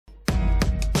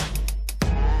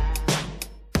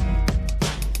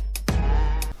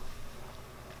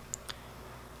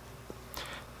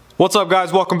What's up,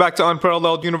 guys? Welcome back to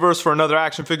Unparalleled Universe for another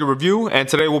action figure review, and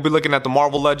today we'll be looking at the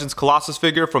Marvel Legends Colossus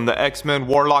figure from the X-Men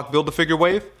Warlock Build-A-Figure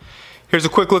wave. Here's a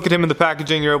quick look at him in the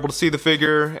packaging. You're able to see the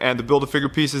figure and the Build-A-Figure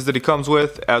pieces that he comes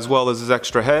with, as well as his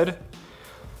extra head.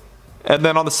 And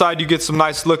then on the side you get some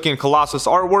nice looking Colossus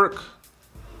artwork.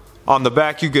 On the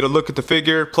back you get a look at the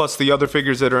figure, plus the other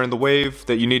figures that are in the wave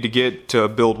that you need to get to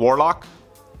build Warlock.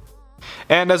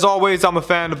 And as always, I'm a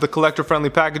fan of the collector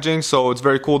friendly packaging, so it's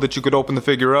very cool that you could open the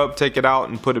figure up, take it out,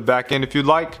 and put it back in if you'd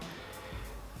like.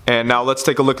 And now let's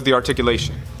take a look at the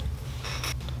articulation.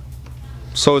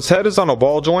 So its head is on a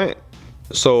ball joint,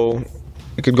 so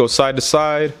it could go side to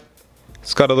side.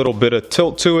 It's got a little bit of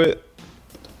tilt to it.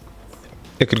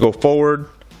 It could go forward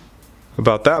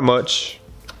about that much,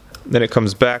 then it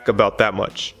comes back about that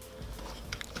much.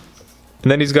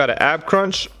 And then he's got an ab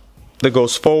crunch that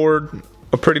goes forward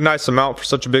a pretty nice amount for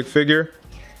such a big figure.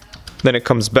 Then it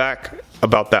comes back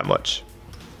about that much.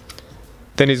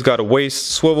 Then he's got a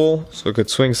waist swivel, so it could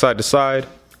swing side to side.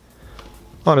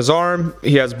 On his arm,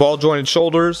 he has ball jointed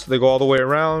shoulders. They go all the way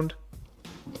around.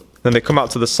 Then they come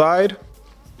out to the side.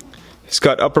 He's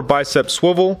got upper bicep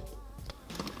swivel.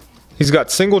 He's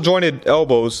got single jointed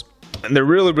elbows, and they're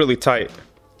really tight.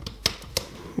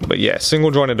 But yeah,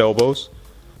 single jointed elbows.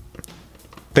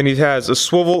 Then he has a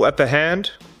swivel at the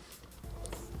hand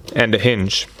and a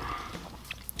hinge.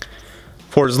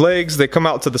 For his legs, they come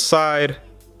out to the side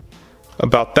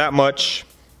about that much.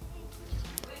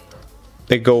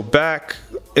 They go back.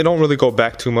 They don't really go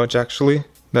back too much, actually.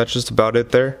 That's just about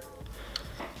it there.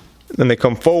 Then they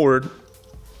come forward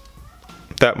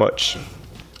that much.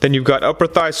 Then you've got upper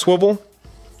thigh swivel,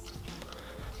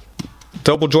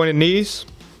 double jointed knees.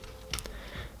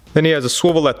 Then he has a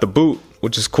swivel at the boot,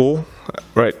 which is cool,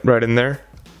 right in there,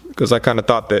 because I kind of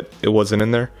thought that it wasn't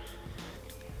in there.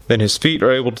 Then his feet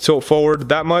are able to tilt forward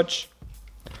that much,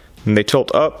 and they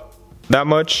tilt up that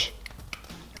much,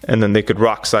 and then they could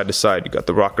rock side to side. You got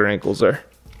the rocker ankles there.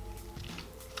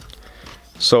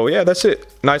 So yeah, that's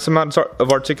it. Nice amount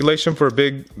of articulation for a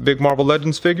big Marvel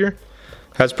Legends figure.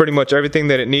 Has pretty much everything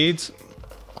that it needs.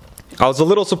 I was a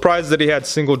little surprised that he had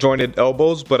single jointed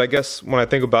elbows, but I guess when I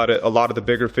think about it, a lot of the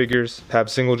bigger figures have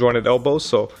single jointed elbows,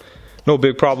 so no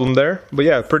big problem there. But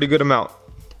yeah, pretty good amount.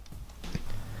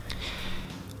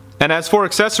 And as for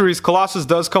accessories, Colossus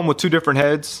does come with two different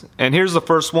heads. And here's the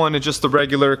first one. It's just the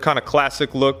regular kind of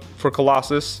classic look for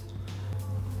Colossus.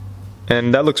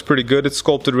 And that looks pretty good. It's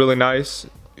sculpted really nice.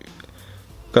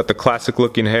 Got the classic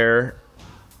looking hair.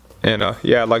 And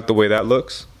yeah, I like the way that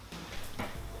looks.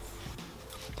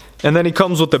 And then he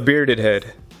comes with a bearded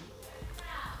head,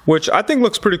 which I think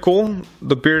looks pretty cool.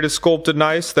 The beard is sculpted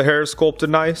nice. The hair is sculpted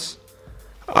nice.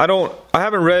 I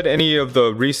haven't read any of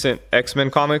the recent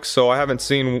X-Men comics, so I haven't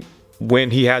seen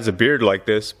when he has a beard like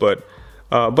this, but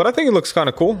I think it looks kind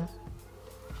of cool.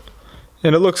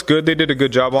 And it looks good. They did a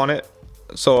good job on it.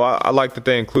 So I like that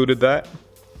they included that.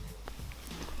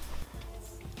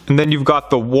 And then you've got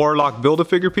the Warlock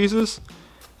Build-A-Figure pieces.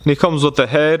 And he comes with the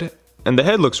head, and the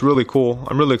head looks really cool.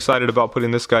 I'm really excited about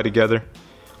putting this guy together.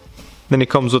 Then he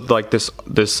comes with like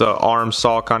this arm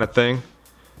saw kind of thing.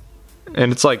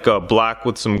 And it's like black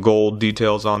with some gold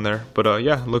details on there. But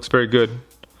yeah, it looks very good.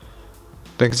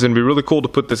 I think it's going to be really cool to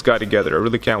put this guy together. I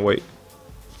really can't wait.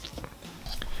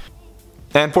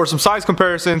 And for some size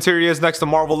comparisons, here he is next to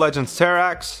Marvel Legends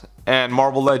Terrax and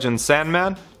Marvel Legends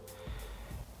Sandman.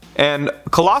 And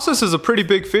Colossus is a pretty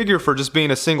big figure for just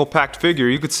being a single packed figure.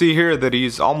 You could see here that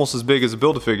he's almost as big as a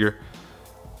Build-A-Figure.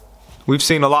 We've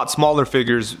seen a lot smaller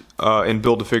figures in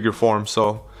Build-A-Figure form,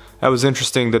 so that was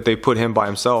interesting that they put him by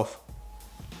himself.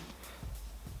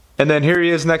 And then here he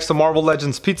is next to Marvel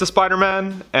Legends Pizza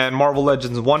Spider-Man and Marvel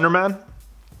Legends Wonder Man.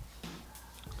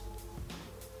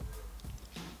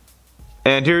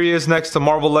 And here he is next to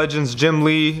Marvel Legends Jim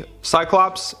Lee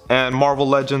Cyclops and Marvel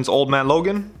Legends Old Man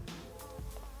Logan.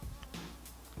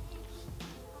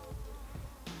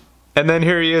 And then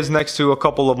here he is next to a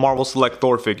couple of Marvel Select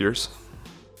Thor figures.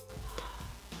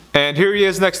 And here he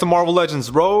is next to Marvel Legends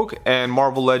Rogue and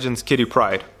Marvel Legends Kitty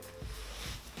Pryde.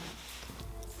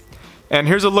 And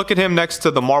here's a look at him next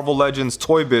to the Marvel Legends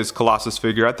Toy Biz Colossus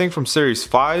figure, I think from Series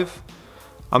 5.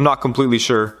 I'm not completely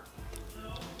sure.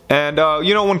 And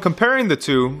you know, when comparing the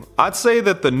two, I'd say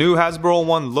that the new Hasbro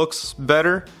one looks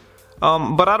better.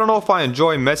 But I don't know if I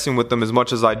enjoy messing with them as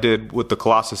much as I did with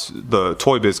the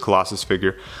Toy Biz Colossus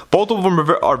figure. Both of them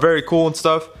are very cool and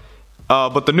stuff.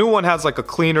 But the new one has like a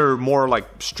cleaner, more like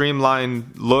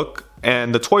streamlined look.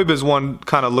 And the Toy Biz one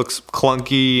kind of looks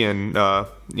clunky and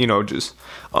you know, just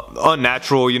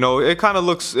unnatural. You know, it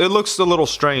looks a little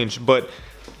strange. But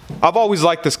I've always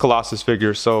liked this Colossus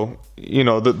figure, so you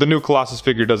know the new Colossus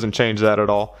figure doesn't change that at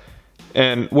all.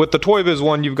 And with the Toy Biz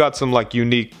one, you've got some like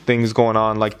unique things going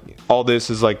on. Like all this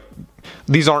is like,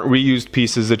 these aren't reused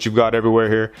pieces that you've got everywhere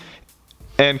here.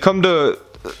 And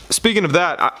speaking of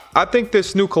that, I think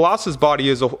this new Colossus body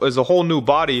is a whole new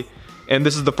body, and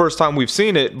this is the first time we've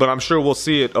seen it, but I'm sure we'll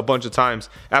see it a bunch of times.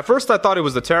 At first I thought it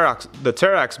was the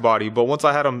Terax body, but once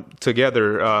I had them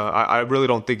together, I really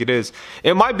don't think it is.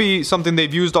 It might be something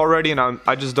they've used already, and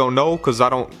I just don't know, because I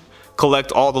don't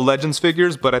collect all the Legends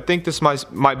figures, but I think this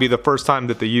might be the first time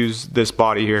that they use this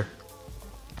body here.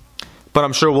 But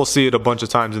I'm sure we'll see it a bunch of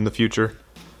times in the future.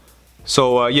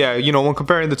 So yeah, you know, when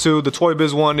comparing the two, the Toy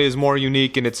Biz one is more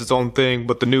unique and it's its own thing,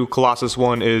 but the new Colossus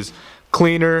one is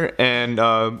cleaner, and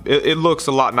it looks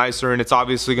a lot nicer, and it's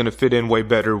obviously going to fit in way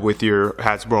better with your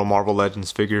Hasbro Marvel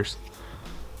Legends figures.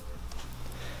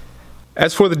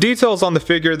 As for the details on the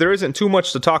figure, there isn't too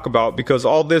much to talk about because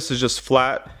all this is just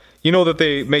flat. You know that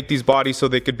they make these bodies so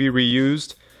they could be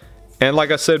reused. And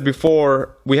like I said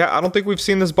before, I don't think we've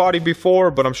seen this body before,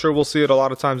 but I'm sure we'll see it a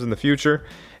lot of times in the future.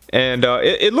 And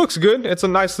it looks good. It's a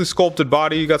nicely sculpted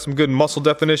body. You got some good muscle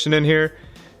definition in here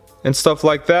and stuff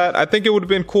like that. I think it would have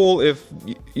been cool if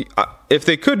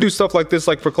they could do stuff like this,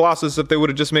 like for Colossus, if they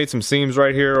would have just made some seams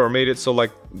right here or made it so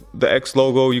like the X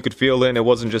logo you could feel it and it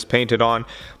wasn't just painted on.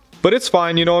 But it's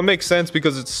fine, you know, it makes sense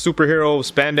because it's superhero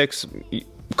spandex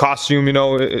costume, you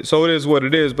know, so it is what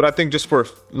it is. But I think just for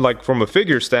like from a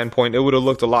figure standpoint, it would have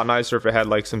looked a lot nicer if it had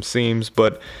like some seams.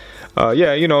 But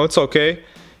yeah, you know, it's okay.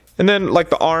 And then like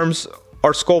the arms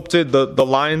are sculpted, the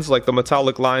lines, like the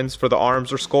metallic lines for the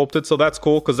arms are sculpted, so that's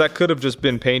cool because that could have just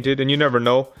been painted, and you never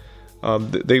know.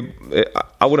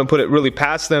 I wouldn't put it really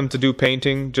past them to do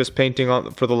just painting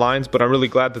on for the lines, but I'm really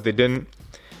glad that they didn't.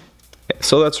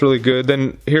 So that's really good.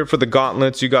 Then here for the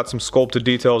gauntlets, you got some sculpted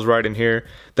details right in here.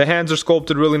 The hands are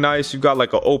sculpted really nice. You've got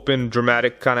like an open,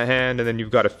 dramatic kind of hand, and then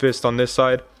you've got a fist on this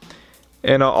side.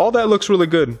 And all that looks really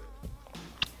good.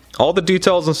 All the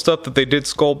details and stuff that they did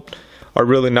sculpt are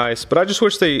really nice. But I just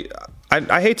wish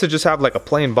I hate to just have like a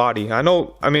plain body. I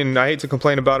hate to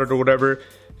complain about it or whatever.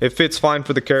 It fits fine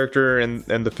for the character and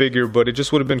the figure, but it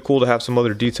just would have been cool to have some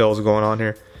other details going on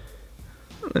here.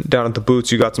 And down at the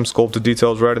boots, you got some sculpted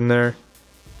details right in there.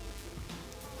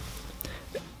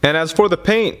 And as for the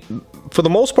paint, for the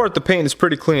most part, the paint is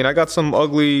pretty clean. I got some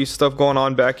ugly stuff going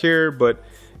on back here, but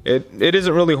it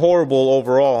isn't really horrible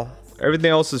overall.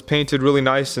 Everything else is painted really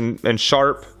nice and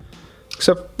sharp.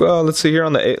 Except, let's see here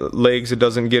on the legs, it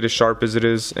doesn't get as sharp as it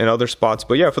is in other spots.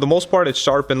 But yeah, for the most part, it's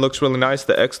sharp and looks really nice.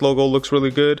 The X logo looks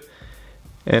really good.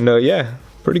 And yeah,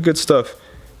 pretty good stuff.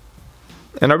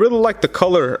 And I really like the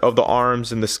color of the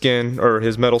arms and the skin, or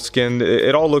his metal skin.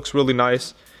 It all looks really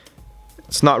nice.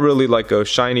 It's not really like a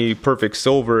shiny, perfect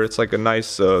silver. It's like a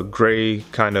nice gray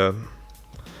kind of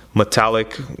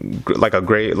metallic, like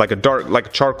a dark, like a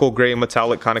charcoal gray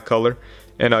metallic kind of color.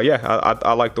 And yeah,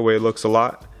 I like the way it looks a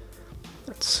lot.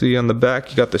 Let's see on the back,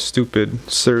 you got the stupid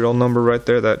serial number right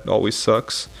there. That always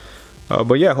sucks.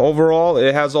 But yeah, overall,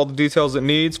 it has all the details it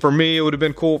needs. For me, it would have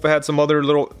been cool if it had some other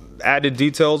little added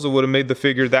details. It would have made the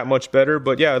figure that much better.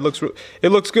 But yeah, it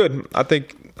looks good. I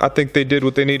think they did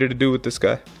what they needed to do with this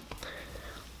guy.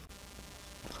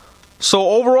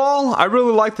 So overall, I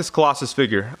really like this Colossus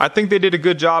figure. I think they did a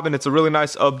good job, and it's a really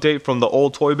nice update from the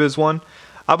old Toy Biz one.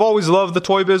 I've always loved the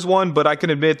Toy Biz one, but I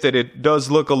can admit that it does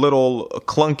look a little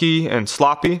clunky and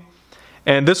sloppy.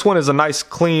 And this one is a nice,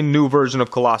 clean, new version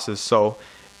of Colossus, so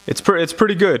it's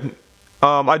pretty good.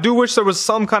 I do wish there was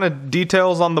some kind of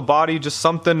details on the body, just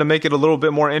something to make it a little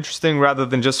bit more interesting rather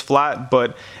than just flat.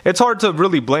 But it's hard to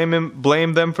really blame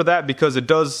them for that, because it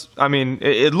does. I mean,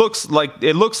 it looks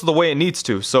the way it needs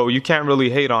to, so you can't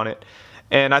really hate on it.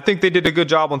 And I think they did a good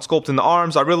job on sculpting the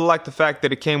arms. I really like the fact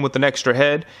that it came with an extra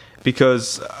head,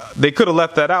 because they could have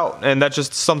left that out, and that's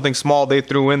just something small they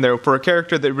threw in there for a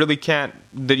character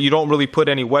that you don't really put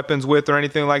any weapons with or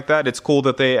anything like that. It's cool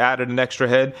that they added an extra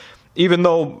head. Even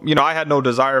though, you know, I had no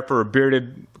desire for a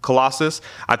bearded Colossus,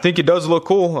 I think it does look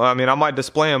cool. I mean, I might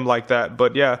display him like that,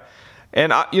 but yeah.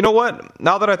 And you know what?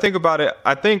 Now that I think about it,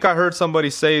 I think I heard somebody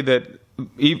say that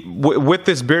with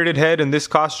this bearded head and this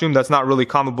costume, that's not really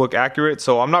comic book accurate,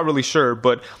 so I'm not really sure.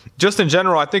 But just in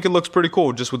general, I think it looks pretty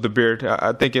cool just with the beard.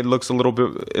 I think it looks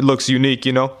it looks unique,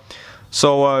 you know?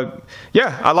 So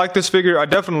yeah, I like this figure. I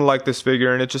definitely like this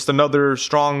figure, and it's just another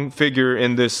strong figure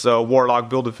in this Warlock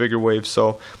Build-A-Figure wave,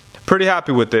 so pretty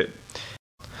happy with it.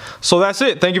 So that's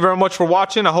it. Thank you very much for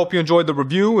watching. I hope you enjoyed the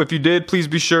review. If you did, please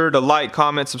be sure to like,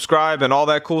 comment, subscribe, and all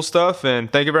that cool stuff.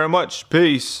 And thank you very much.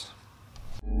 Peace.